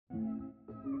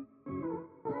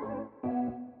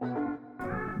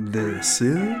This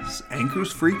is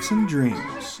Anchors, Freaks, and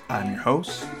Dreams. I'm your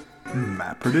host,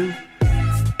 Matt Purdue.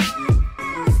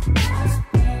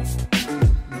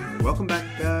 Welcome back,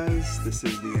 guys. This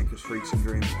is the Anchors, Freaks, and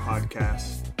Dreams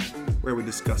podcast, where we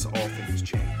discuss all things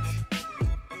change.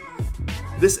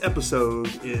 This episode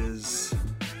is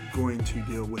going to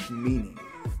deal with meaning,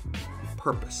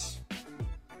 purpose,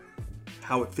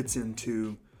 how it fits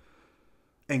into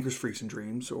Anchors, Freaks, and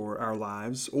Dreams, or our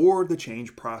lives, or the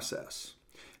change process.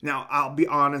 Now, I'll be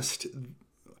honest,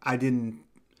 I didn't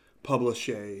publish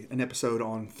an episode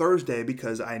on Thursday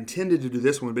because I intended to do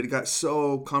this one, but it got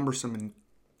so cumbersome and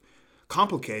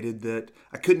complicated that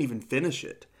I couldn't even finish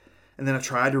it. And then I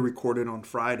tried to record it on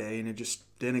Friday, and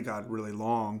it got really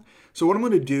long. So what I'm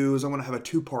going to do is I'm going to have a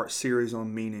two-part series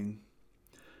on meaning.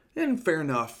 And fair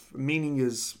enough, meaning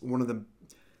is one of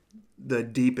the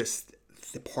deepest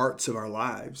parts of our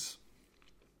lives.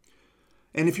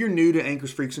 And if you're new to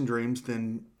Anchors, Freaks, and Dreams,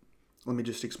 then let me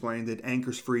just explain that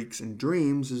Anchors, Freaks, and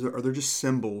Dreams they're just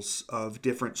symbols of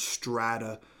different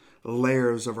strata,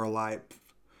 layers of our life.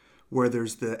 Where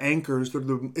there's the anchors,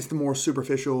 it's the more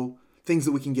superficial things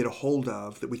that we can get a hold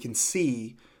of, that we can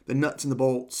see, the nuts and the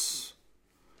bolts,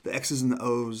 the X's and the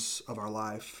O's of our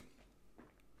life.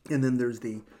 And then there's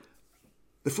the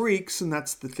freaks, and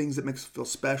that's the things that make us feel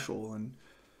special. And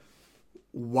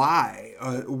why?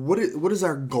 What does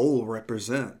our goal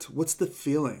represent? What's the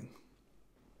feeling?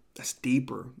 That's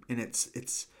deeper, and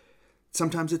it's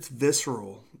sometimes it's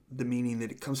visceral, the meaning that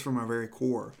it comes from our very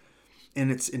core, and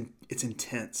it's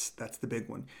intense. That's the big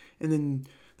one. And then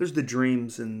there's the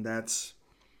dreams, and that's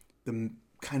the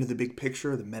kind of the big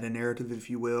picture, the meta narrative, if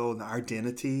you will, the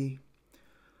identity,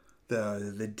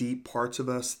 the deep parts of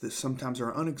us that sometimes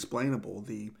are unexplainable,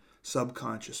 the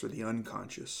subconscious or the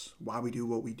unconscious, why we do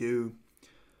what we do.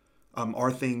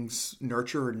 Are things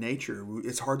nurture or nature?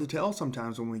 It's hard to tell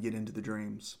sometimes when we get into the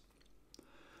dreams.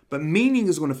 But meaning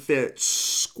is going to fit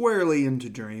squarely into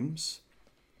dreams.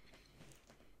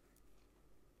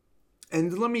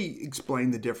 And let me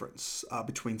explain the difference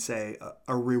between, say,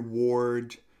 a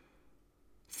reward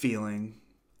feeling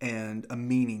and a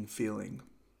meaning feeling.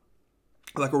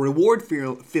 Like a reward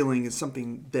feeling is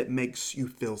something that makes you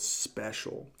feel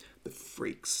special. The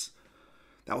freaks.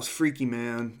 That was freaky,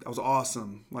 man. That was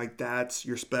awesome. Like,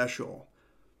 you're special.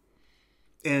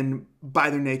 And by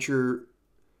their nature,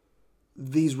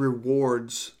 these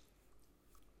rewards,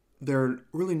 they're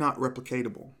really not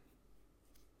replicatable.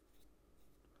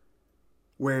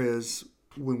 Whereas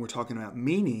when we're talking about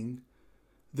meaning,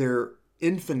 they're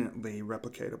infinitely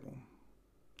replicatable.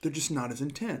 They're just not as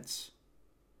intense.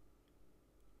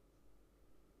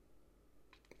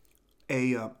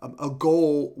 A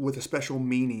goal with a special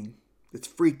meaning that's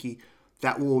freaky,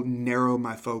 that will narrow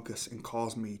my focus and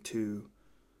cause me to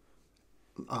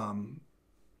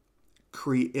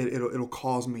create. It'll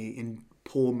cause me and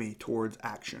pull me towards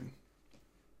action.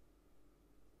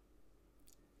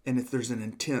 And if there's an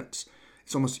intense,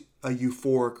 it's almost a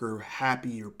euphoric or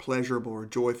happy or pleasurable or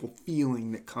joyful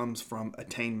feeling that comes from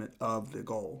attainment of the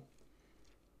goal.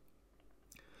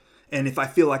 And if I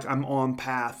feel like I'm on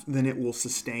path, then it will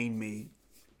sustain me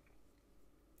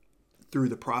through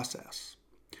the process.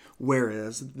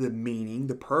 Whereas the meaning,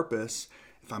 the purpose,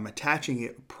 if I'm attaching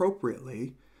it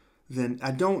appropriately, then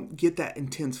I don't get that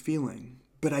intense feeling,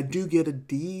 but I do get a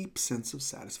deep sense of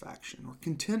satisfaction or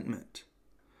contentment.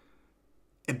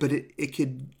 But it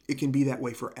can be that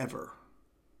way forever.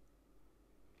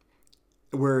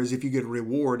 Whereas if you get a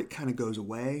reward, it kind of goes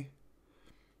away.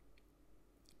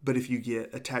 But if you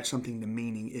get attached something to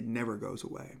meaning, it never goes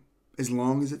away. As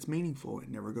long as it's meaningful, it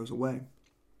never goes away.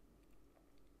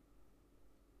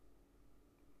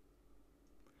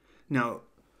 Now,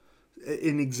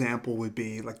 an example would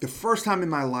be like the first time in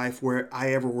my life where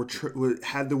I ever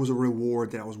there was a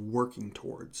reward that I was working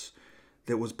towards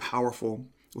that was powerful,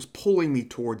 was pulling me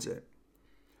towards it,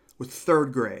 was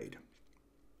third grade.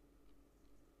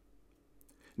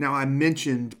 Now, I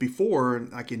mentioned before,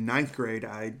 like in ninth grade,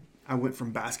 I went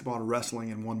from basketball to wrestling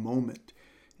in one moment,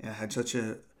 and I had such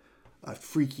a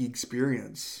freaky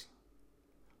experience.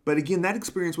 But again, that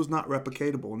experience was not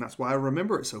replicatable, and that's why I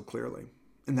remember it so clearly.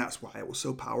 And that's why it was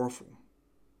so powerful.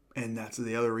 And that's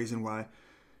the other reason why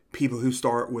people who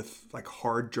start with like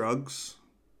hard drugs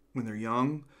when they're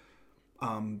young,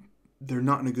 they're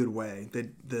not in a good way.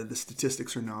 The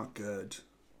statistics are not good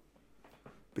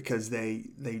because they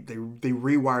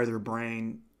rewire their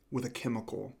brain with a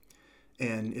chemical,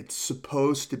 and it's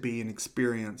supposed to be an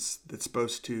experience that's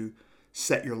supposed to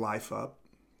set your life up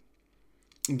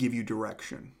and give you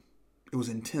direction. It was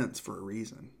intense for a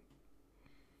reason.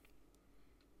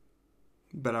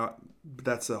 But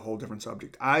that's a whole different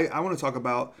subject. I want to talk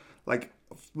about like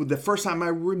the first time I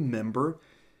remember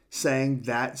saying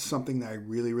that's something that I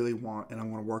really, really want and I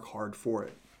want to work hard for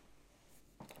it.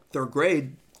 Third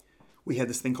grade, we had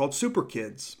this thing called Super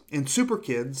Kids. And Super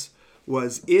Kids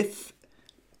was if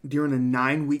during a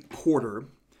 9-week quarter,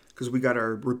 because we got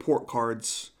our report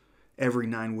cards every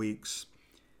 9 weeks,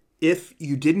 if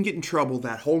you didn't get in trouble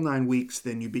that whole 9 weeks,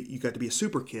 then you got to be a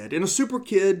super kid. And a super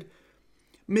kid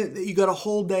meant that you got a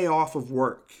whole day off of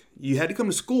work. You had to come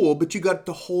to school, but you got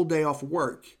the whole day off of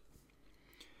work.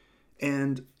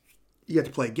 And you got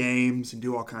to play games and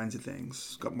do all kinds of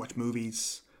things. Got to watch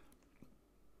movies.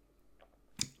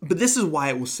 But this is why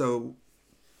it was so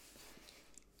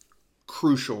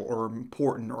crucial or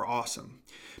important or awesome.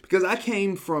 Because I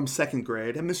came from second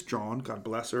grade, and Miss John, God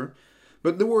bless her,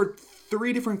 but there were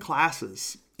 3 different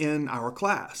classes in our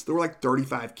class. There were like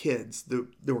 35 kids.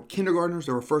 There were kindergartners,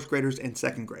 there were first graders, and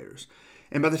second graders.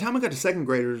 And by the time I got to second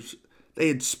graders, they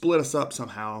had split us up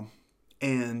somehow.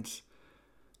 And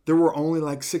there were only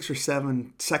like 6 or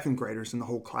 7 second graders in the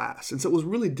whole class. And so it was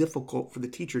really difficult for the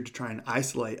teacher to try and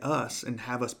isolate us and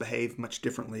have us behave much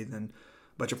differently than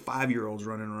a bunch of 5-year-olds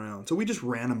running around. So we just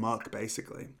ran amok,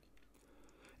 basically.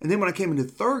 And then when I came into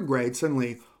third grade,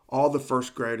 suddenly all the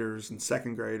first graders and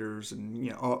second graders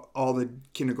and all the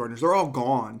kindergartners, they're all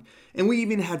gone. And we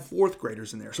even had fourth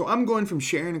graders in there. So I'm going from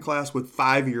sharing a class with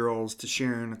 5-year-olds to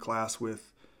sharing a class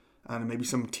with, I don't know, maybe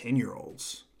some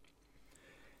 10-year-olds.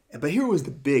 But here was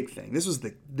the big thing. This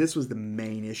was the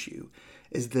main issue,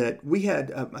 is that we had,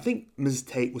 I think Mrs.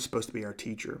 Tate was supposed to be our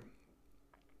teacher.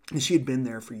 And she had been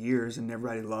there for years and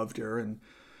everybody loved her. And,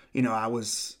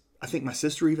 I think my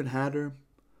sister even had her.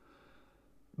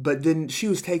 But then she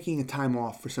was taking a time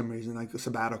off for some reason, like a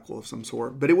sabbatical of some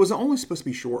sort. But it was only supposed to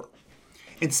be short.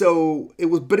 And so it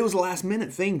was a last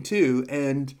minute thing too.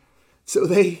 And so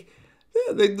the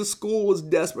school was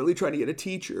desperately trying to get a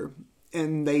teacher.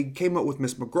 And they came up with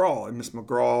Miss McGraw. And Miss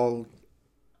McGraw,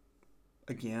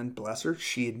 again, bless her,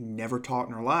 she had never taught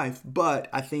in her life. But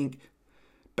I think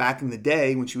back in the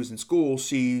day when she was in school,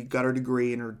 she got her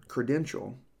degree and her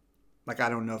credential. Like, I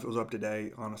don't know if it was up to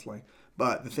date, honestly.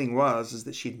 But the thing is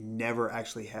that she'd never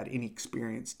actually had any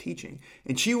experience teaching.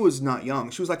 And she was not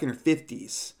young. She was like in her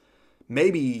 50s,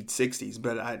 maybe 60s.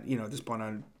 But at this point,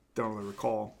 I don't really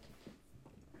recall.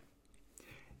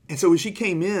 And so when she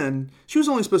came in, she was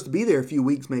only supposed to be there a few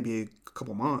weeks, maybe a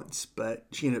couple months. But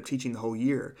she ended up teaching the whole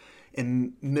year.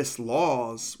 And Miss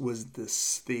Laws was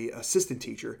the assistant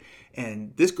teacher.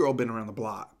 And this girl had been around the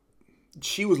block.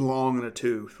 She was long in a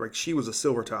tooth. Like, she was a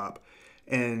silver top.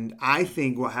 And I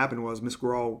think what happened was Miss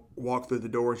Grawl walked through the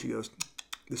door and she goes,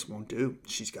 "This won't do.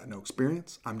 She's got no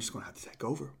experience. I'm just going to have to take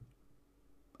over.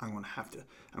 I'm going to have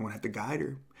to guide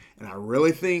her." And I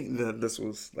really think that this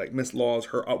was like Miss Laws,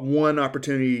 her one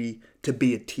opportunity to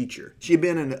be a teacher. She had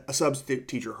been a substitute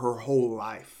teacher her whole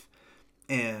life.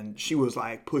 And she was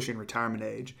like pushing retirement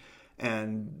age.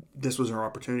 And this was her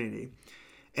opportunity.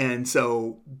 And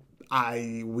so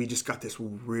we just got this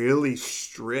really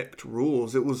strict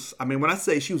rules. It was, when I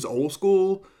say she was old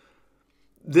school,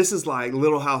 this is like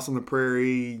Little House on the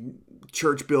Prairie,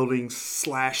 church building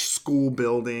 / school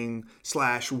building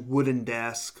 / wooden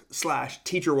desk /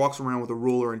 teacher walks around with a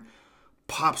ruler and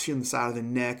pops you in the side of the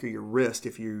neck or your wrist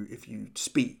if you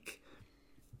speak.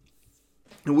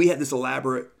 And we had this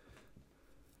elaborate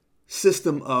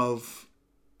system of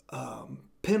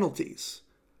penalties.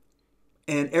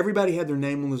 And everybody had their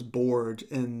name on this board,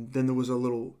 and then there was a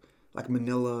little, like,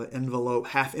 manila envelope,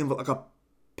 half envelope, like a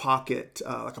pocket,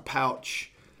 like a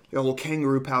pouch, a little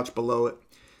kangaroo pouch below it.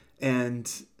 And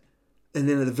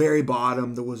then at the very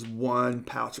bottom, there was one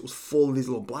pouch that was full of these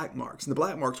little black marks. And the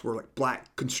black marks were like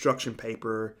black construction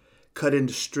paper cut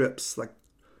into strips, like,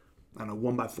 I don't know,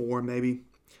 1x4 maybe.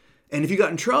 And if you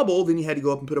got in trouble, then you had to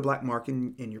go up and put a black mark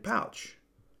in your pouch.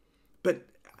 But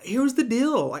here's the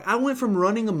deal. Like, I went from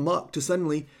running amok to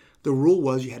suddenly the rule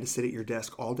was you had to sit at your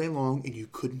desk all day long and you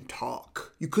couldn't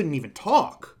talk. You couldn't even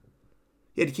talk.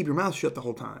 You had to keep your mouth shut the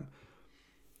whole time.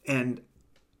 And,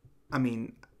 I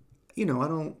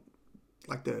don't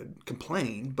like to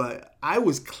complain, but I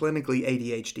was clinically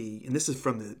ADHD, and this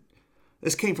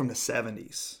came from the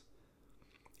 70s.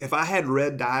 If I had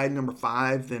red dye number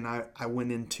 5, then I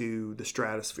went into the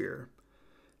stratosphere.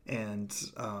 And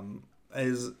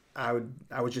I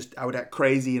would act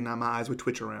crazy and my eyes would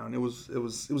twitch around. It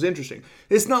was interesting.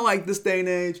 It's not like this day and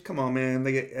age. Come on, man.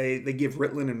 They give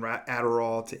Ritalin and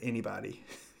Adderall to anybody.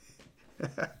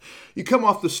 You come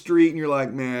off the street and you're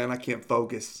like, man, I can't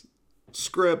focus.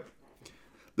 Script.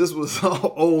 This was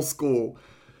old school,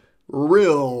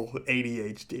 real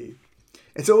ADHD.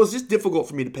 And so it was just difficult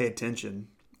for me to pay attention.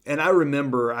 And I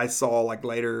remember I saw, like,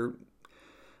 later,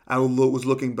 I was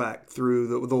looking back through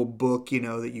the little book,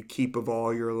 that you keep of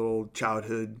all your little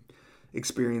childhood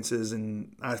experiences,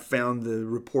 and I found the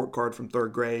report card from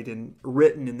third grade, and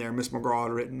written in there, Miss McGraw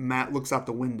had written, Matt looks out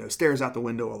the window, stares out the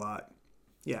window a lot.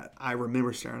 Yeah, I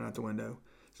remember staring out the window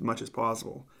as much as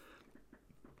possible.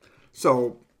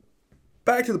 So,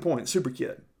 back to the point, Super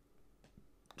Kid.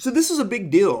 So this is a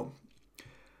big deal.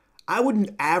 I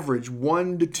would average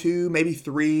 1 to 2, maybe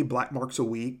 3 black marks a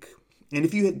week. And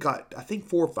if you had got, I think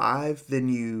 4 or 5, then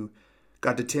you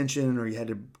got detention or you had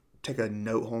to take a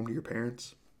note home to your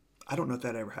parents. I don't know if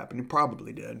that ever happened. It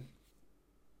probably did.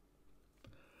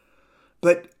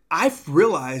 But I've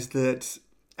realized that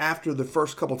after the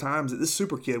first couple times that this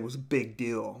Super Kid was a big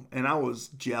deal. And I was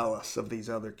jealous of these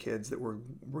other kids that were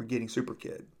getting Super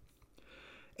Kid.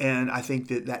 And I think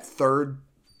that third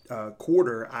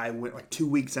quarter, I went like 2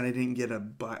 weeks and I didn't get a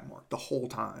black mark the whole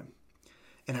time.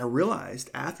 And I realized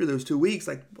after those 2 weeks,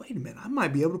 like, wait a minute, I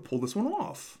might be able to pull this one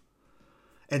off.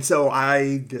 And so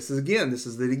this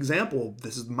is the example.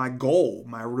 This is my goal,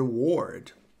 my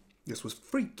reward. This was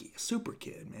freaky. Super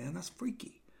Kid, man, that's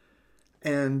freaky.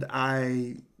 And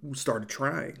I started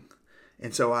trying.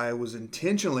 And so I was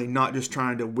intentionally not just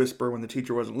trying to whisper when the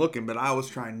teacher wasn't looking, but I was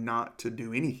trying not to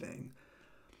do anything.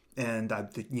 And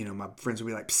my friends would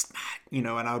be like, psst, and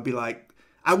I would be like,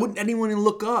 I wouldn't anyone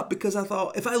look up because I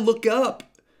thought if I look up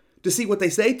to see what they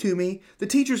say to me, the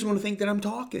teacher's going to think that I'm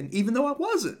talking, even though I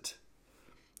wasn't.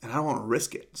 And I don't want to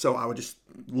risk it. So I would just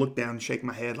look down and shake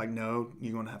my head like, no,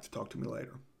 you're going to have to talk to me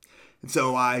later. And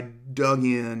so I dug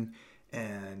in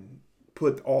and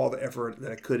put all the effort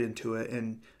that I could into it.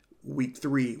 And week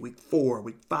 3, week 4,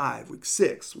 week 5, week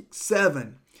 6, week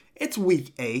 7, it's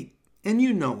week 8, and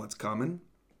you know what's coming.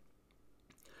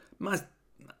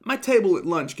 My table at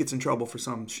lunch gets in trouble for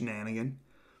some shenanigan.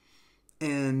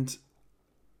 And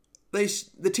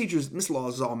the teachers, Miss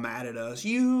Laws is all mad at us.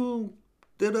 You,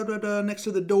 next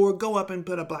to the door, go up and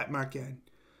put a black mark in.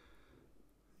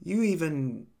 You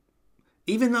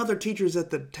even other teachers at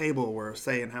the table were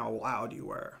saying how loud you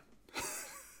were.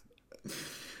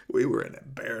 We were an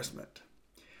embarrassment.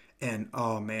 And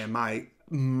oh man,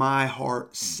 my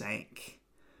heart sank.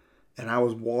 And I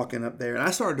was walking up there and I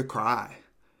started to cry.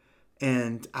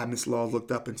 And Miss Laws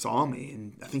looked up and saw me,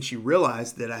 and I think she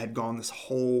realized that I had gone this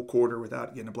whole quarter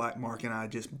without getting a black mark, and I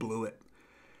just blew it.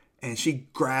 And she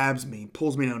grabs me,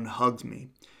 pulls me down and hugs me,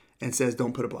 and says,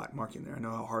 don't put a black mark in there. I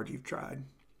know how hard you've tried.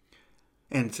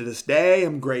 And to this day,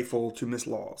 I'm grateful to Miss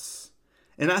Laws.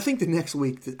 And I think the next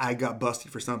week that I got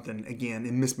busted for something again,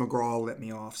 and Miss McGraw let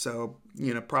me off. So,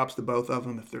 props to both of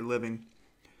them if they're living.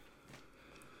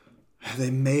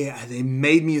 They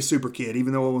made me a Super Kid,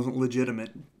 even though it wasn't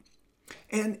legitimate.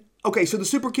 And, okay, so the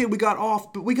Super Kid we got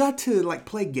off, but we got to,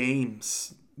 play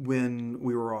games when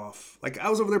we were off. I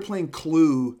was over there playing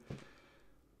Clue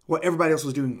while everybody else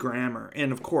was doing grammar.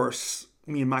 And, of course,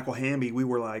 me and Michael Hamby, we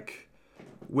were,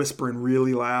 whispering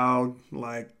really loud,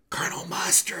 Colonel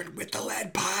Mustard with the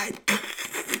lead pipe.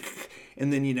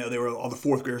 And then, they were all the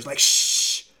fourth graders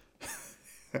shh.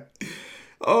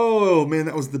 Oh, man,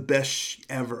 that was the best shh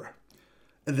ever.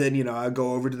 And then, I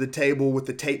go over to the table with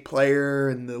the tape player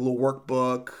and the little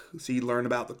workbook. So you learn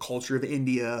about the culture of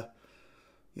India.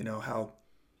 How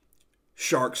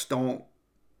sharks don't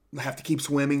have to keep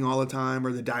swimming all the time,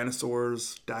 or the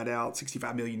dinosaurs died out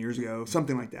 65 million years ago.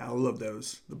 Something like that. I love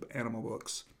those, the animal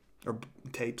books or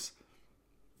tapes.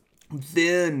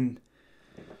 Then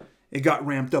it got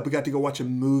ramped up. We got to go watch a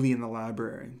movie in the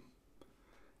library.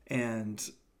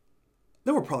 And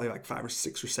there were probably 5 or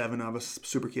 6 or 7 of us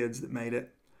super kids that made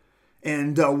it.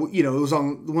 And, it was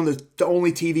on one of the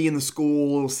only TV in the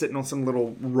school. It was sitting on some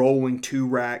little rolling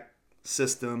 2-rack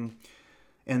system.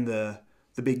 And the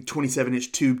big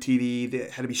 27-inch tube TV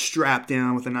that had to be strapped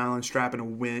down with a nylon strap and a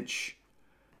winch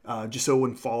just so it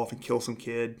wouldn't fall off and kill some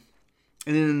kid.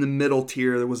 And then in the middle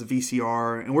tier, there was a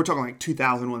VCR. And we're talking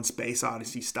 2001 Space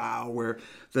Odyssey style, where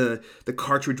the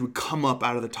cartridge would come up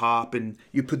out of the top and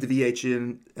you put the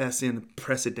VHS in and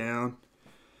press it down.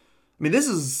 I mean, this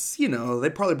is, they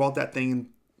probably bought that thing.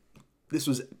 This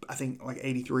was, I think,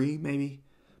 83 maybe.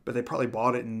 But they probably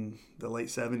bought it in the late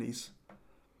 70s.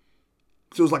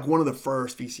 So it was one of the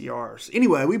first VCRs.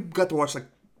 Anyway, we got to watch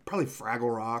probably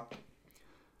Fraggle Rock.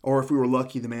 Or if we were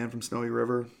lucky, The Man from Snowy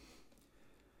River.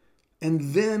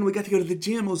 And then we got to go to the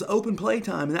gym. It was open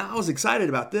playtime. And I was excited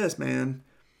about this, man.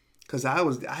 Because I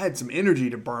had some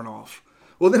energy to burn off.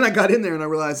 Well, then I got in there and I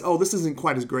realized, this isn't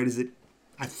quite as great as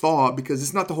I thought. Because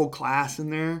it's not the whole class in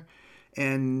there.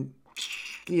 And,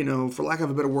 for lack of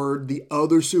a better word, the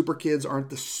other super kids aren't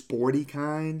the sporty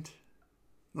kind.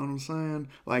 Know what I'm saying?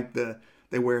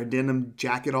 They wear a denim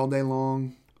jacket all day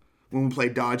long. When we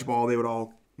played dodgeball, they would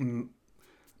all,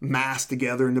 massed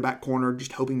together in the back corner,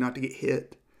 just hoping not to get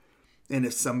hit. And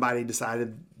if somebody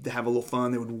decided to have a little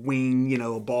fun, they would wing,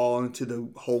 a ball into the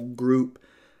whole group.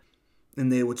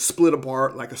 And they would split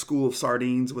apart like a school of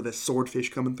sardines with a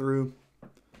swordfish coming through.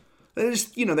 They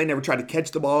just, they never tried to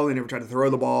catch the ball. They never tried to throw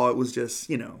the ball. It was just,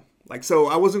 so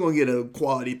I wasn't going to get a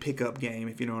quality pickup game,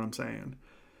 if you know what I'm saying.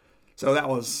 So that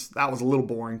was a little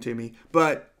boring to me.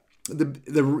 But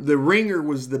the ringer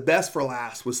was the best for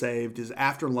last was saved is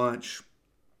after lunch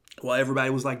while everybody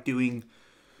was like doing,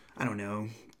 I don't know,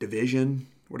 division,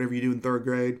 whatever you do in third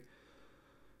grade.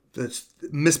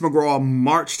 Miss McGraw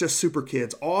marched us super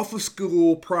kids off of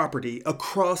school property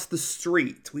across the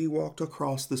street. We walked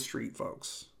across the street,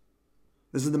 folks.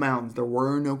 This is the mountains. There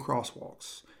were no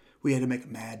crosswalks. We had to make a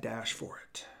mad dash for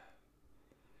it.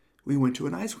 We went to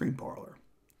an ice cream parlor.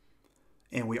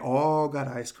 And we all got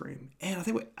ice cream. And I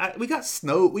think we got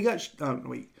snow. We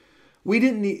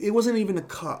didn't need, it wasn't even a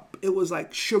cup. It was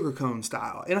like sugar cone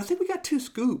style. And I think we got 2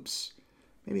 scoops.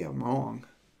 Maybe I'm wrong.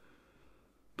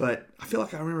 But I feel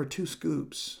like I remember 2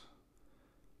 scoops.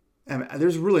 And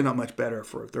there's really not much better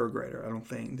for a third grader, I don't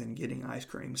think, than getting ice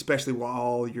cream. Especially while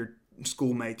all your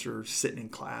schoolmates are sitting in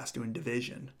class doing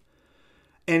division.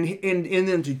 And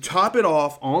then to top it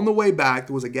off, on the way back,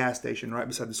 there was a gas station right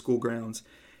beside the school grounds.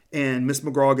 And Miss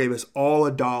McGraw gave us all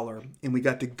 $1. And we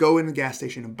got to go in the gas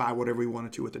station and buy whatever we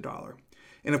wanted to with $1.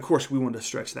 And of course, we wanted to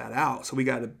stretch that out. So we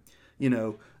got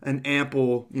an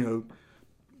ample,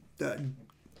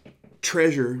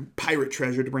 pirate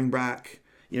treasure to bring back.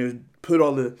 Put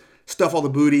all the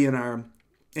booty in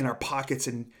our pockets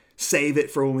and save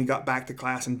it for when we got back to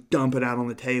class and dump it out on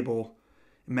the table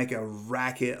and make a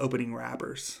racket opening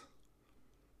wrappers.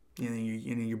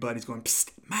 Your buddy's going, "Psst,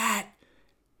 Matt,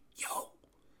 yo,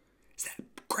 is that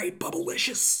great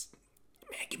Bubblicious?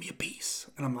 Man, give me a piece."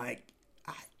 And I'm like,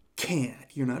 "I can't.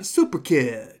 You're not a super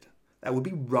kid. That would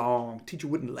be wrong. Teacher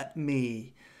wouldn't let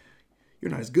me.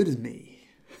 You're not as good as me."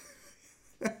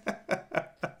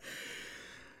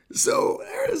 So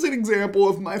there's an example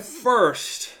of my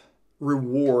first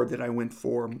reward that I went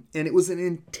for. And it was an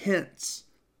intense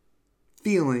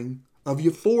feeling of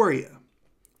euphoria.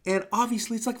 And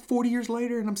obviously it's like 40 years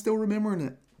later and I'm still remembering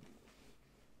it.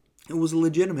 It was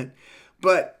legitimate.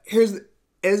 But as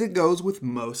it goes with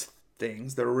most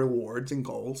things that are rewards and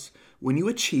goals, when you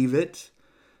achieve it,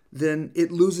 then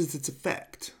it loses its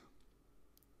effect.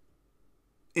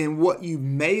 And what you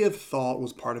may have thought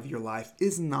was part of your life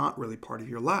is not really part of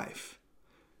your life.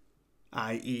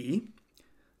 I.e.,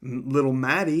 little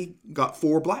Maddie got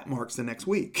 4 black marks the next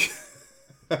week.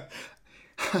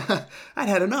 I'd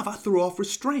had enough. I threw off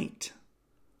restraint.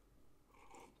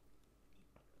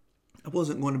 I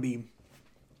wasn't going to be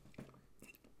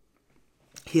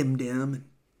hemmed in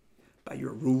by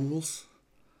your rules.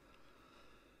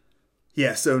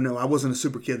 Yeah, so no, I wasn't a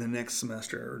super kid the next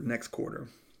semester or next quarter.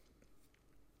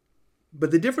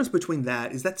 But the difference between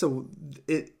that is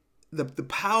the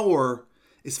power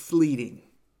is fleeting.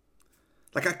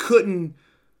 Like I couldn't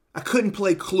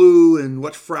play Clue and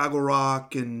watch Fraggle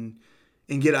Rock and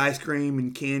get ice cream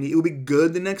and candy. It would be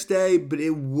good the next day, but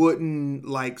it wouldn't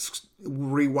like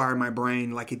rewire my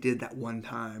brain like it did that one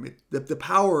time. The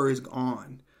power is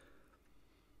gone.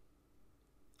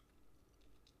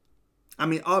 I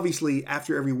mean, obviously,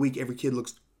 after every week, every kid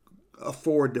looks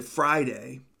forward to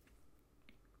Friday.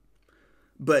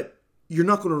 But you're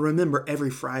not going to remember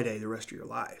every Friday the rest of your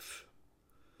life.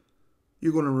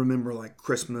 You're going to remember like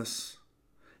Christmas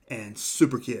and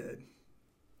Super Kid.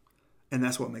 And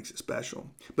that's what makes it special.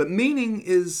 But meaning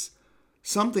is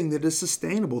something that is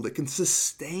sustainable, that can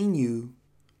sustain you.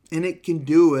 And it can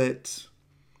do it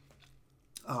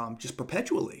just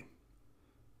perpetually.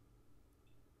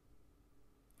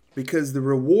 Because the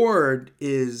reward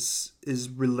is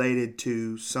related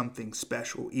to something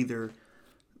special. Either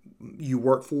you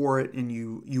work for it and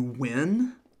you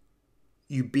win,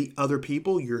 you beat other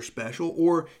people, you're special,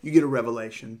 or you get a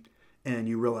revelation and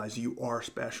you realize you are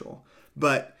special.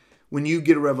 But when you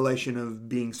get a revelation of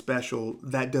being special,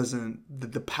 that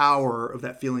doesn't, the power of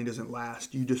that feeling doesn't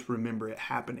last. You just remember it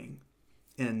happening.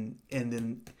 And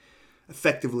then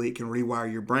effectively it can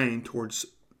rewire your brain towards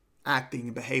acting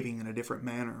and behaving in a different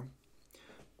manner.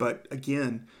 But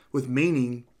again, with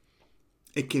meaning,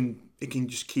 it can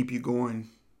just keep you going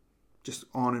just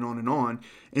on and on and on.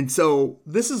 And so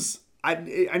this is, I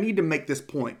need to make this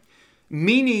point.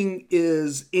 Meaning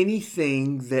is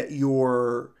anything that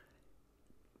you're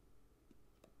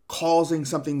causing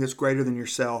something that's greater than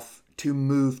yourself to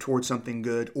move towards something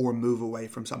good or move away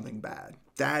from something bad.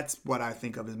 That's what I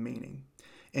think of as meaning.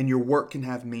 And your work can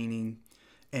have meaning,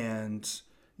 and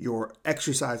your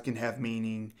exercise can have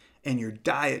meaning, and your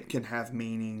diet can have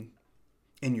meaning,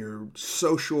 and your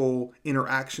social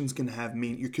interactions can have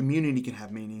meaning, your community can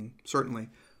have meaning, certainly.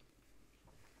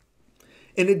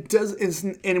 And it does,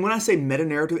 and when I say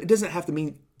meta-narrative, it doesn't have to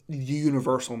mean the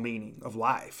universal meaning of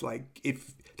life. Like,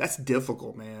 if that's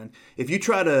difficult, man. If you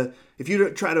try to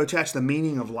attach the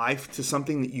meaning of life to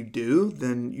something that you do,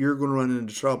 then you're going to run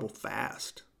into trouble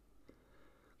fast.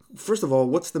 First of all,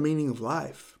 what's the meaning of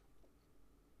life?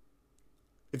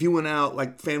 If you went out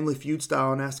like Family Feud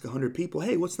style and asked 100 people,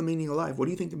 hey, what's the meaning of life? What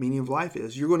do you think the meaning of life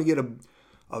is? You're going to get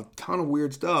a ton of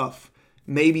weird stuff.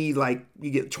 Maybe like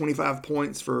you get 25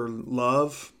 points for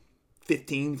love,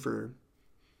 15 for,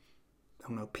 I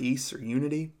don't know, peace or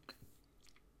unity.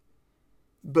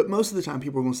 But most of the time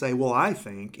people are going to say, well, I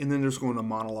think, and then they're just going to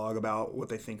monologue about what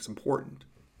they think is important.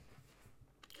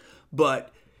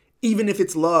 But even if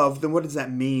it's love, then what does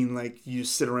that mean? Like, you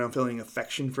just sit around feeling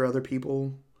affection for other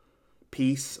people?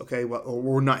 Peace, okay, well, or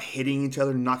we're not hitting each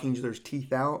other, knocking each other's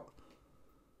teeth out?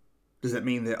 Does that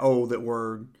mean that, that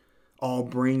we're all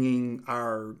bringing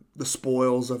the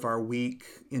spoils of our week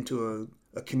into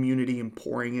a community and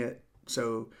pouring it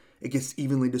so it gets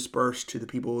evenly dispersed to the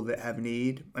people that have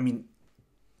need? I mean,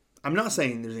 I'm not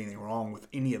saying there's anything wrong with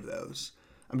any of those.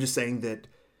 I'm just saying that,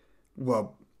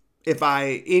 well, if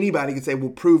anybody could say, well,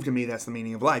 prove to me that's the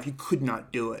meaning of life, you could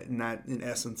not do it. And that, in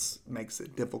essence, makes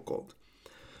it difficult.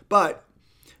 But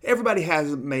everybody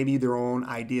has maybe their own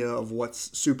idea of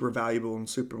what's super valuable and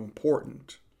super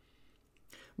important.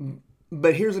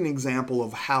 But here's an example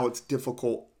of how it's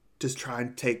difficult to try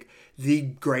and take the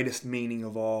greatest meaning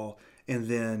of all, and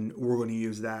then we're going to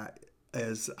use that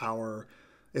as our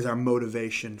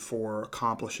motivation for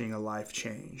accomplishing a life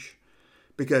change.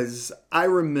 Because I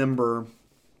remember,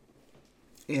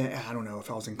 I don't know if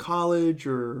I was in college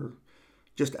or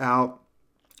just out,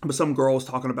 but some girl was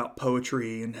talking about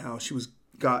poetry and how she was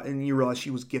and you realize she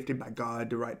was gifted by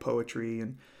God to write poetry,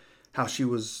 and how she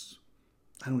was,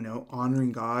 I don't know,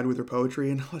 honoring God with her poetry.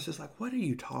 And I was just like, what are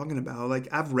you talking about? Like,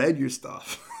 I've read your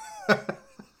stuff. Like,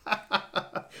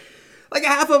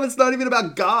 half of it's not even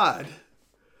about God.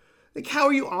 Like, how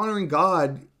are you honoring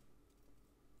God?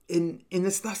 And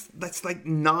that's like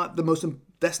not the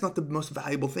most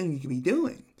valuable thing you can be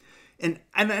doing. And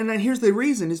here's the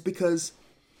reason, is because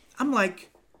I'm like,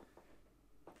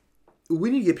 we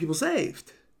need to get people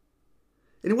saved.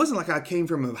 And it wasn't like I came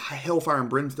from a hellfire and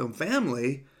brimstone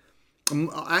family.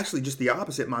 Actually, just the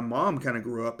opposite. My mom kind of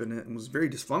grew up in it and was very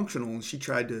dysfunctional, and she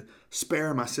tried to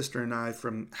spare my sister and I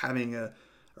from having a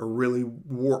really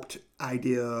warped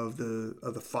idea of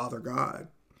the Father God.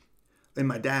 And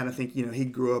my dad, I think, he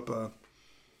grew up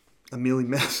a Mealy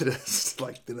Methodist.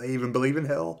 Like, do they even believe in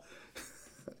hell?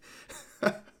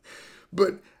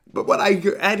 But what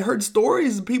I'd heard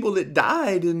stories of people that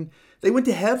died and they went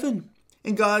to heaven,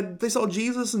 and they saw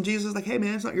Jesus, and Jesus was like, hey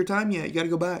man, it's not your time yet. You got to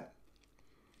go back.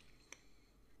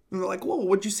 And they're like, whoa,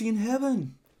 what'd you see in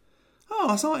heaven? Oh,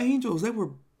 I saw angels. They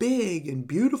were big and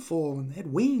beautiful and they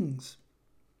had wings.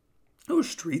 There were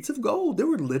streets of gold. There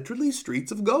were literally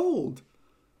streets of gold.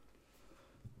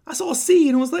 I saw a sea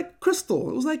and it was like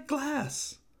crystal. It was like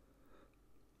glass.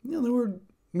 There were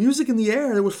music in the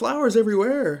air. There was flowers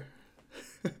everywhere.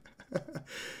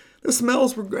 The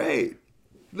smells were great.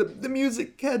 The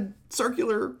music had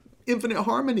circular, infinite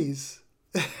harmonies.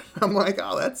 I'm like,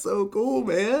 oh, that's so cool,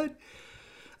 man.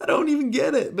 I don't even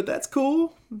get it, but that's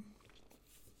cool.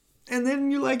 And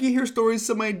then you hear stories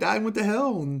somebody died and went to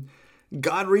hell, and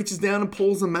God reaches down and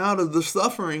pulls them out of the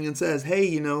suffering and says, hey,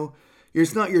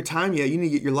 it's not your time yet. You need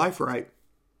to get your life right.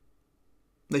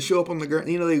 They show up on the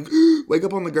gurney, they wake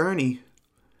up on the gurney.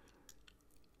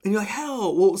 And you're like,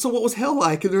 hell, well, so what was hell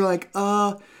like? And they're like,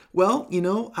 well,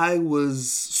 I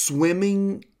was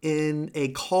swimming in a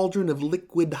cauldron of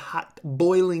liquid, hot,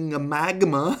 boiling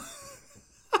magma.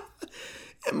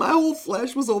 And my whole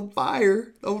flesh was on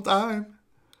fire the whole time.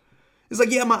 It's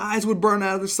like, yeah, my eyes would burn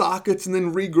out of their sockets and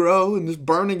then regrow and just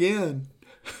burn again.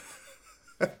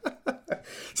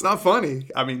 It's not funny.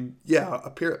 I mean, yeah,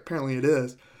 apparently it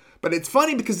is. But it's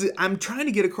funny because I'm trying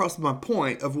to get across my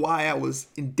point of why I was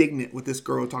indignant with this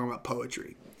girl talking about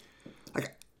poetry.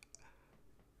 Like,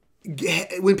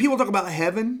 when people talk about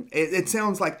heaven, it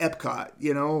sounds like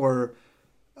Epcot, or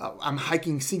I'm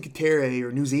hiking Cinque Terre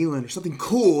or New Zealand or something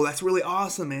cool. That's really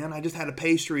awesome, man. I just had a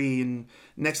pastry and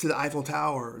next to the Eiffel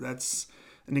Tower. That's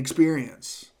an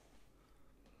experience.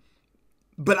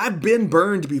 But I've been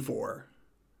burned before.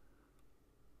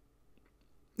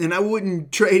 And I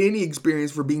wouldn't trade any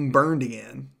experience for being burned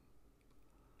again.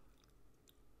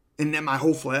 And then my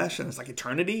whole flesh, and it's like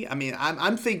eternity. I mean,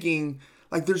 I'm thinking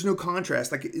Like there's no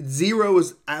contrast. Like 0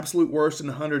 is absolute worst and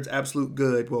 100 is absolute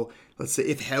good. Well, let's say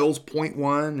if hell's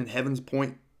 0.1 and heaven's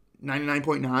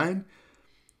 99.9,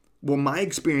 well, my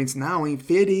experience now ain't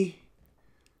 50.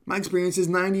 My experience is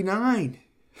 99.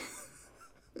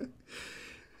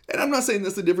 And I'm not saying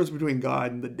that's the difference between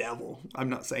God and the devil. I'm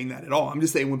not saying that at all. I'm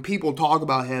just saying when people talk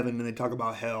about heaven and they talk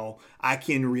about hell, I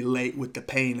can relate with the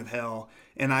pain of hell.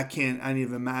 And I can't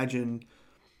even imagine,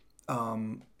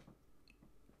 I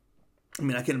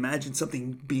can imagine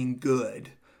something being good,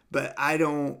 but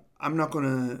I'm not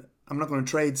going to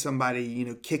trade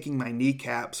somebody, kicking my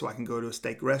kneecap so I can go to a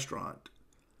steak restaurant.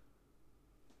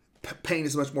 Pain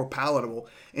is much more palatable.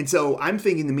 And so I'm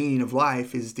thinking the meaning of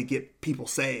life is to get people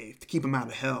saved, to keep them out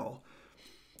of hell.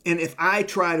 And if I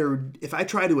try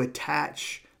to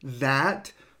attach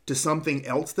that to something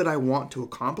else that I want to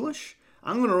accomplish,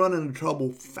 I'm going to run into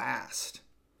trouble fast.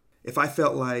 If I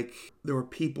felt like there were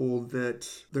people that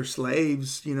they're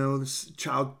slaves, this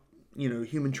child,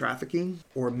 human trafficking,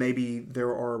 or maybe there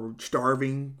are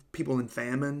starving people in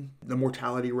famine, the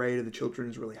mortality rate of the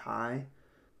children is really high.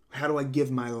 How do I give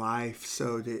my life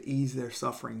so to ease their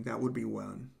suffering? That would be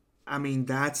one.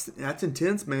 That's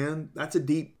intense, man. That's a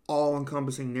deep,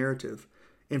 all-encompassing narrative.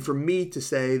 And for me to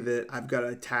say that I've got to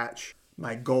attach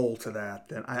my goal to that,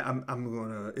 then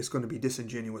it's going to be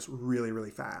disingenuous really,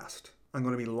 really fast. I'm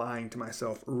going to be lying to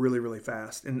myself really, really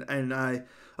fast. And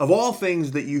of all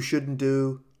things that you shouldn't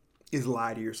do is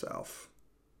lie to yourself.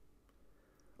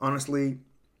 Honestly,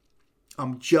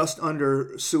 just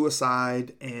under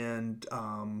suicide and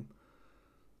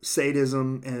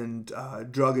sadism and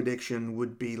drug addiction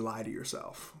would be lie to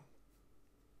yourself.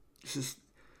 It's just,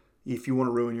 if you want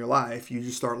to ruin your life, you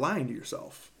just start lying to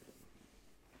yourself.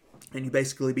 And you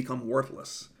basically become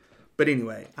worthless. But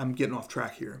anyway, I'm getting off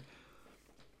track here.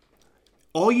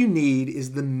 All you need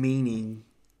is the meaning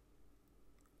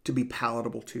to be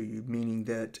palatable to you, meaning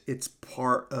that it's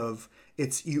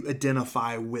you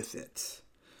identify with it.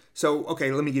 So,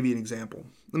 okay, let me give you an example.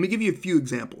 Let me give you a few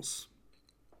examples.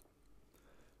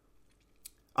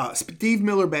 Steve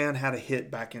Miller Band had a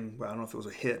hit back in, I don't know if it was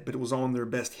a hit, but it was on their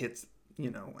best hits,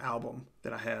 album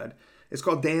that I had. It's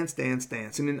called Dance, Dance,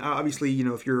 Dance. And then obviously,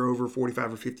 if you're over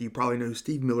 45 or 50, you probably know who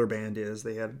Steve Miller Band is.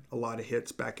 They had a lot of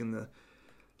hits back in the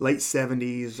late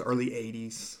 70s, early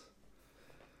 80s.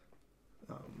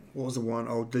 What was the one?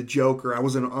 Oh, The Joker. I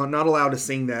was not allowed to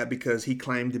sing that because he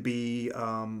claimed to be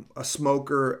a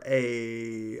smoker,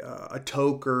 a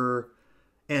toker,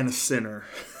 and a sinner.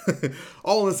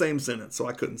 All in the same sentence, so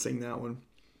I couldn't sing that one.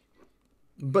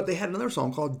 But they had another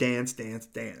song called Dance, Dance,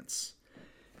 Dance.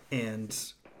 And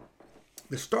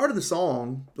the start of the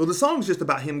song, the song's just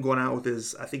about him going out with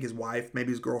his wife,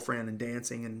 maybe his girlfriend, and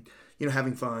dancing and,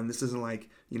 having fun. This isn't like,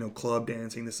 club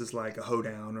dancing. This is like a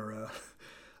hoedown or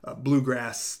a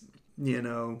bluegrass,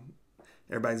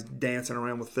 everybody's dancing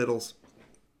around with fiddles.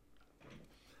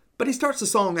 But he starts the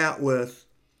song out with,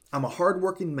 I'm a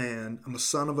hardworking man, I'm a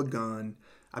son of a gun,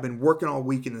 I've been working all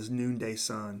week in this noonday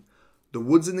sun. The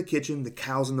wood's in the kitchen, the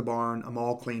cow's in the barn, I'm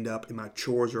all cleaned up and my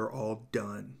chores are all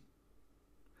done.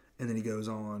 And then he goes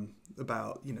on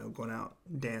about, going out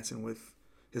dancing with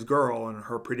his girl and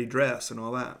her pretty dress and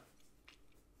all that.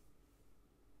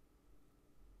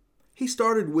 He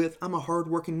started with, I'm a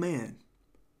hardworking man.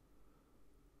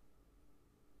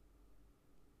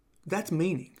 That's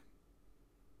meaning.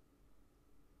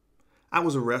 I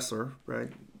was a wrestler,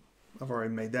 right? I've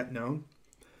already made that known.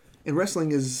 And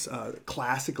wrestling is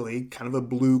classically kind of a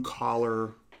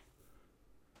blue-collar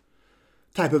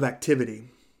type of activity.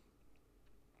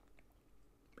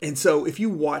 And so if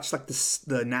you watch like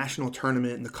the national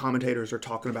tournament and the commentators are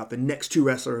talking about the next two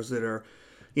wrestlers that are,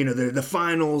 the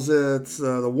finals, it's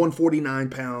the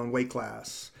 149-pound weight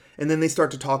class. And then they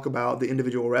start to talk about the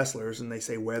individual wrestlers and they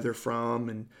say where they're from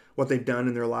and what they've done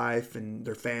in their life and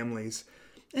their families.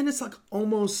 And it's like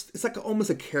almost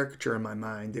a caricature in my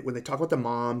mind that when they talk about the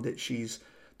mom, that she's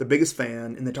the biggest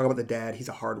fan, and they talk about the dad, he's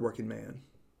a hardworking man.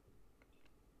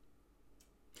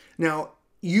 Now,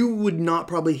 you would not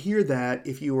probably hear that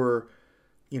if you were,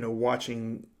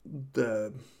 watching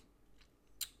about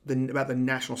the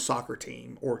national soccer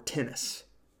team or tennis.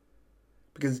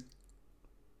 Because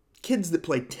kids that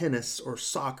play tennis or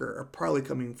soccer are probably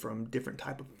coming from different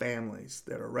type of families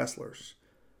that are wrestlers.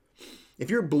 If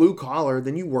you're blue collar,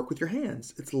 then you work with your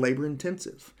hands. It's labor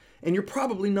intensive. And you're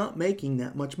probably not making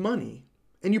that much money.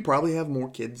 And you probably have more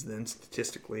kids than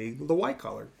statistically the white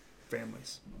collar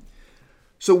families.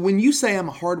 So when you say I'm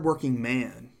a hardworking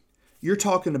man, you're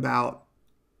talking about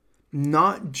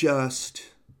not just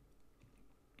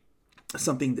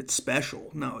something that's special.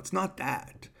 No, it's not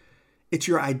that. It's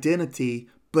your identity,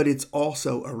 but it's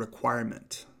also a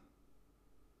requirement.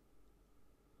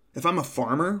 If I'm a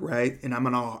farmer, right, and I'm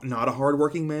not a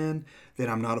hardworking man, then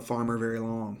I'm not a farmer very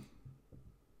long.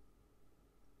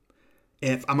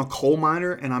 If I'm a coal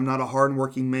miner and I'm not a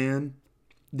hardworking man,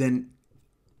 then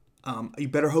you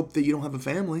better hope that you don't have a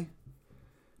family,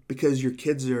 because your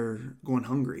kids are going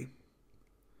hungry,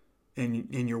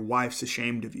 and your wife's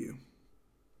ashamed of you,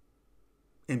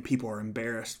 and people are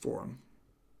embarrassed for them.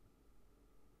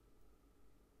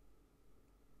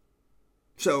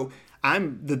 So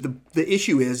the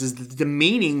issue is that the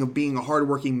meaning of being a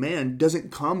hardworking man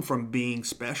doesn't come from being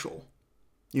special.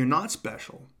 You're not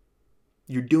special.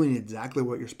 You're doing exactly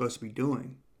what you're supposed to be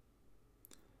doing.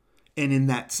 And in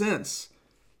that sense,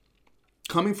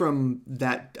 coming from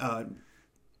that a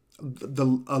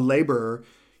laborer,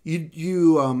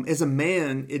 you as a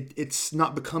man, it's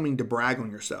not becoming to brag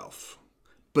on yourself,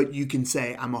 but you can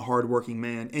say I'm a hardworking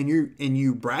man, and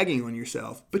you bragging on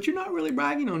yourself, but you're not really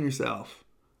bragging on yourself,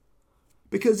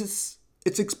 because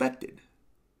it's expected.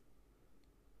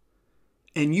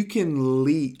 And you can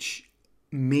leech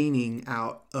meaning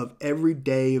out of every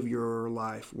day of your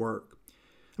life work.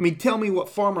 I mean, tell me what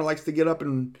farmer likes to get up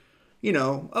and,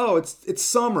 oh, it's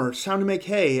summer, it's time to make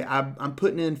hay. I'm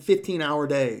putting in 15-hour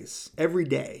days every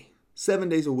day, 7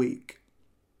 days a week.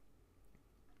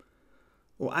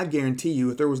 Well, I guarantee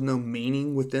you, if there was no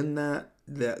meaning within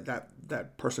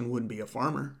that person wouldn't be a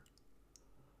farmer.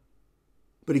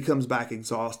 But he comes back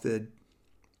exhausted,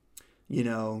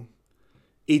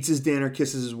 eats his dinner,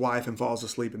 kisses his wife, and falls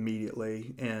asleep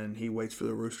immediately. And he waits for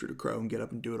the rooster to crow and get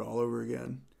up and do it all over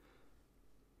again.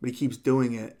 But he keeps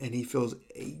doing it, and he feels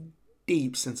a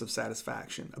deep sense of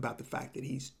satisfaction about the fact that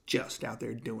he's just out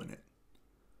there doing it.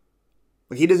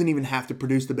 Like, he doesn't even have to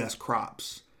produce the best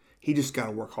crops. He just got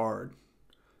to work hard.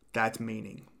 That's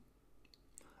meaning.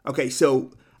 Okay,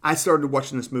 so I started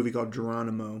watching this movie called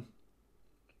Geronimo.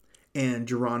 And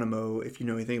Geronimo, if you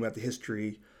know anything about the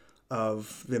history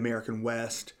of the American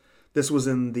West, this was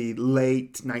in the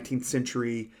late 19th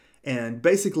century. And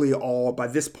basically by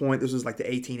this point, this was like the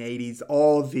 1880s,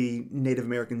 all the Native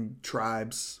American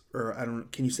tribes, or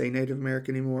can you say Native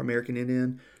American anymore? American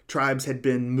Indian tribes had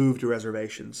been moved to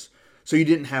reservations. So you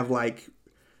didn't have like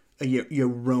a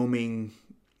roaming,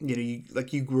 you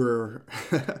were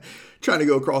trying to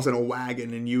go across in a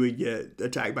wagon and you would get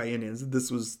attacked by Indians.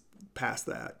 This was past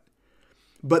that.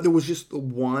 But there was just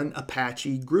one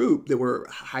Apache group that were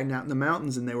hiding out in the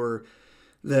mountains, and they were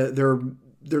their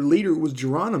leader was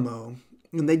Geronimo,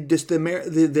 and they just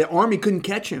the army couldn't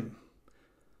catch him.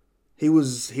 He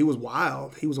was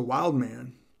wild. He was a wild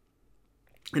man.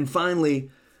 And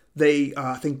finally,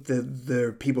 I think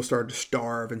the people started to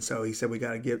starve, and so he said we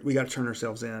got to turn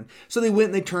ourselves in. So they went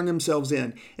and they turned themselves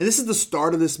in, and this is the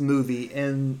start of this movie,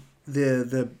 and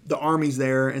the army's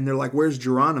there, and they're like, "Where's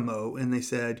Geronimo?" And they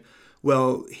said,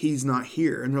 "Well, he's not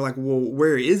here." And they're like, "Well,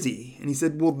 where is he?" And he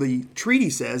said, "Well, the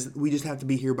treaty says we just have to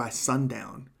be here by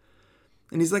sundown."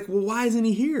 And he's like, "Well, why isn't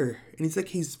he here?" And he's like,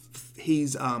 he's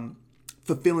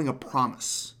fulfilling a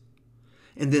promise.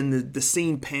 And then the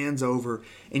scene pans over,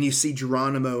 and you see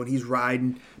Geronimo, and he's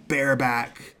riding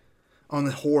bareback on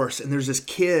the horse, and there's this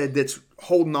kid that's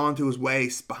holding on to his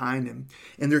waist behind him,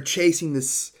 and they're chasing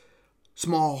this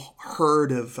small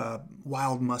herd of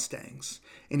wild Mustangs,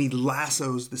 and he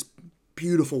lassos this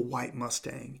beautiful white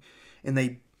Mustang, and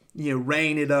they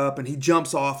rein it up, and he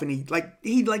jumps off, and he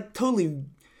totally,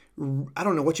 I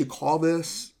don't know what you call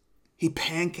this, he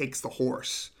pancakes the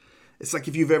horse. It's like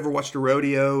if you've ever watched a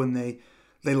rodeo and they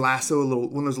lasso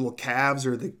one of those little calves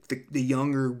or the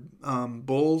younger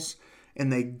bulls,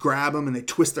 and they grab them and they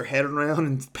twist their head around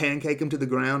and pancake them to the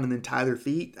ground and then tie their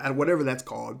feet, whatever that's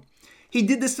called. He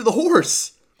did this to the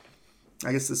horse.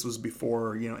 I guess this was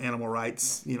before, animal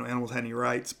rights, animals had any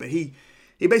rights, but he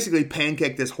basically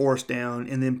pancaked this horse down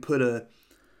and then put a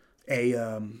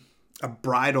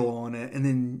bridle on it and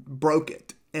then broke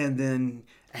it. And then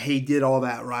he did all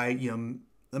that, right?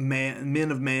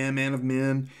 Man of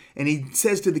men. And he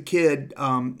says to the kid,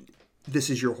 "This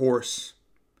is your horse.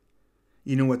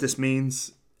 You know what this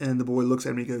means?" And the boy looks at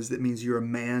him and he goes, "That means you're a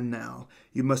man now.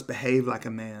 You must behave like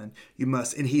a man. You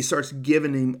must." And he starts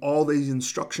giving him all these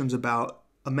instructions about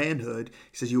a manhood.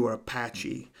 He says, "You are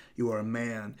Apache. You are a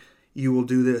man. You will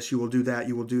do this. You will do that.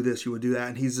 You will do this. You will do that."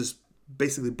 And he's just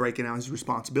basically breaking out his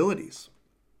responsibilities.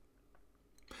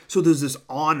 So there's this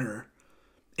honor,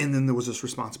 and then there was this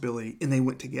responsibility, and they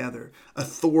went together.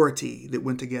 Authority that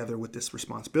went together with this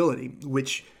responsibility,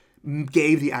 which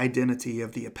gave the identity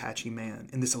of the Apache man.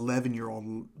 And this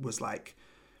 11-year-old was like,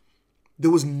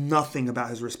 there was nothing about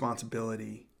his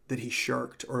responsibility that he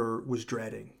shirked or was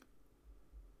dreading.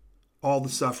 All the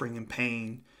suffering and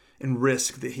pain and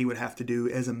risk that he would have to do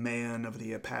as a man of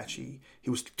the Apache. He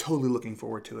was totally looking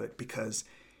forward to it because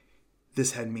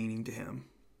this had meaning to him.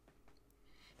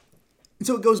 And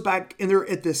so it goes back, and they're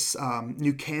at this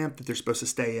new camp that they're supposed to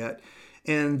stay at.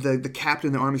 And the captain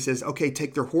of the army says, okay,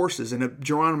 take their horses. And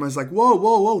Geronimo is like,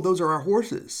 whoa, those are our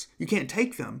horses. You can't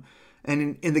take them.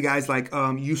 And the guy's like,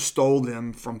 you stole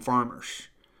them from farmers.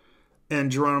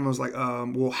 And Geronimo's like,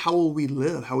 well, how will we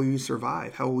live? How will we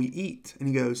survive? How will we eat? And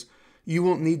he goes, you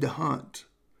won't need to hunt.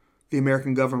 The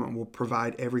American government will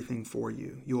provide everything for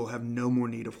you. You will have no more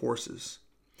need of horses.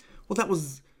 Well, that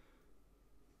was...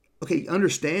 Okay,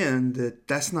 understand that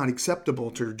that's not acceptable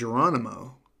to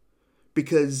Geronimo,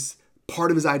 because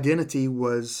part of his identity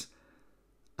was,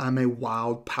 I'm a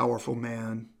wild, powerful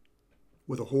man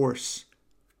with a horse.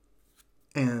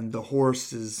 And the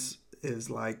horse is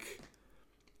like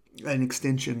an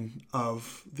extension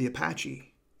of the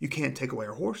Apache. You can't take away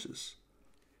our horses.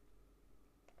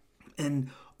 And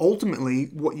ultimately,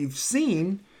 what you've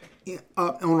seen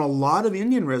on a lot of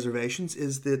Indian reservations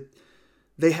is that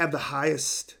they have the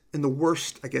highest and the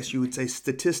worst, I guess you would say,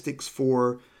 statistics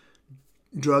for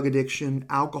drug addiction,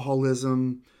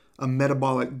 alcoholism,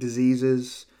 metabolic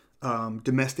diseases,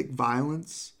 domestic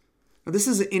violence. Now, this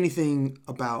isn't anything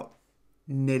about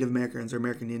Native Americans or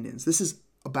American Indians. This is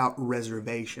about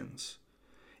reservations.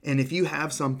 And if you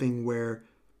have something where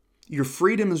your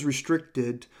freedom is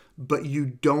restricted, but you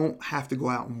don't have to go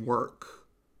out and work,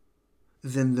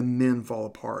 then the men fall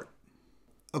apart.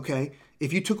 Okay?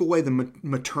 If you took away the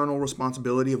maternal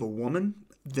responsibility of a woman,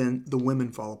 then the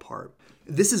women fall apart.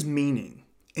 This is meaning,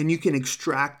 and you can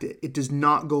extract it. It does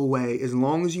not go away. As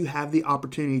long as you have the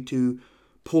opportunity to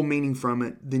pull meaning from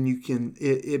it, then you can.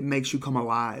 It makes you come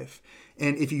alive.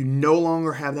 And if you no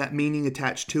longer have that meaning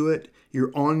attached to it,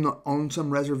 you're on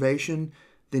some reservation,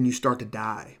 then you start to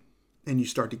die, and you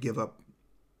start to give up.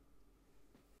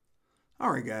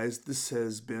 All right, guys, this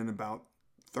has been about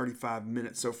 35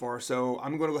 minutes so far, so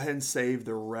I'm going to go ahead and save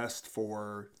the rest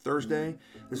for Thursday.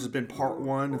 This has been part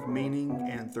 1 of Meaning,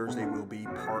 and Thursday will be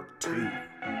part 2.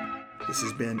 This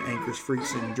has been Anchors,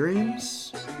 Freaks, and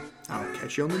Dreams. I'll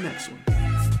catch you on the next one.